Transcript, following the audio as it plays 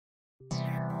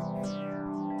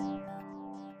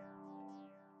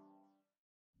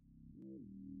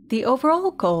The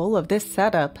overall goal of this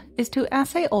setup is to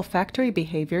assay olfactory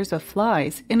behaviors of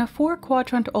flies in a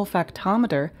 4-quadrant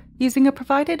olfactometer using a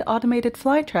provided automated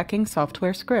fly tracking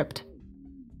software script.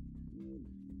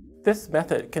 This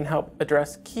method can help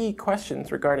address key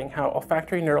questions regarding how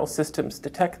olfactory neural systems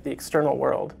detect the external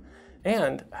world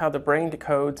and how the brain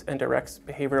decodes and directs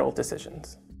behavioral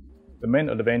decisions. The main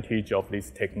advantage of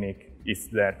this technique is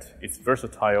that it's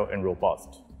versatile and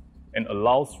robust, and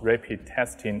allows rapid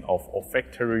testing of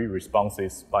olfactory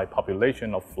responses by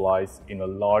population of flies in a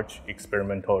large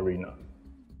experimental arena.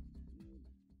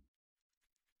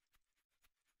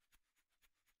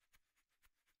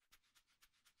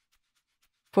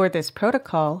 For this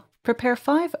protocol, prepare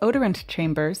 5 odorant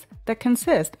chambers that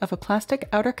consist of a plastic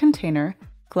outer container,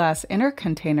 glass inner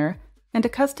container, and a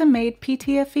custom-made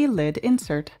PTFE lid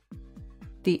insert.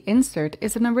 The insert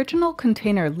is an original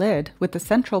container lid with the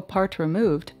central part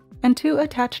removed and 2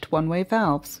 attached one-way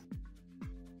valves.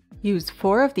 Use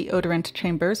 4 of the odorant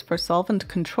chambers for solvent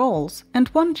controls and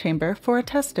 1 chamber for a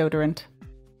test odorant.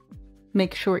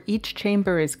 Make sure each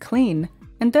chamber is clean,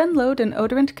 and then load an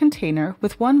odorant container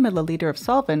with 1 milliliter of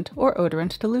solvent or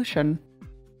odorant dilution.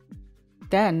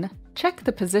 Then, check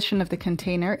the position of the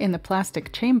container in the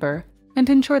plastic chamber and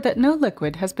ensure that no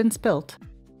liquid has been spilt.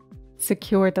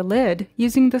 Secure the lid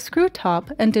using the screw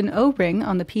top and an O-ring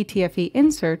on the PTFE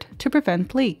insert to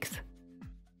prevent leaks.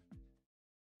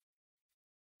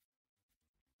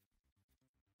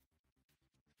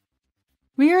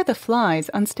 Rear the flies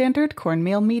on standard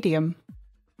cornmeal medium.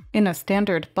 In a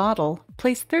standard bottle,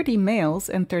 place 30 males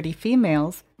and 30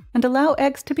 females and allow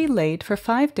eggs to be laid for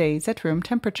 5 days at room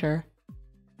temperature.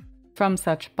 From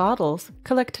such bottles,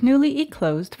 collect newly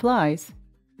eclosed flies.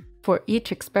 For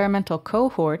each experimental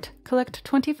cohort, collect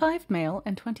 25 male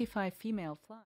and 25 female flies.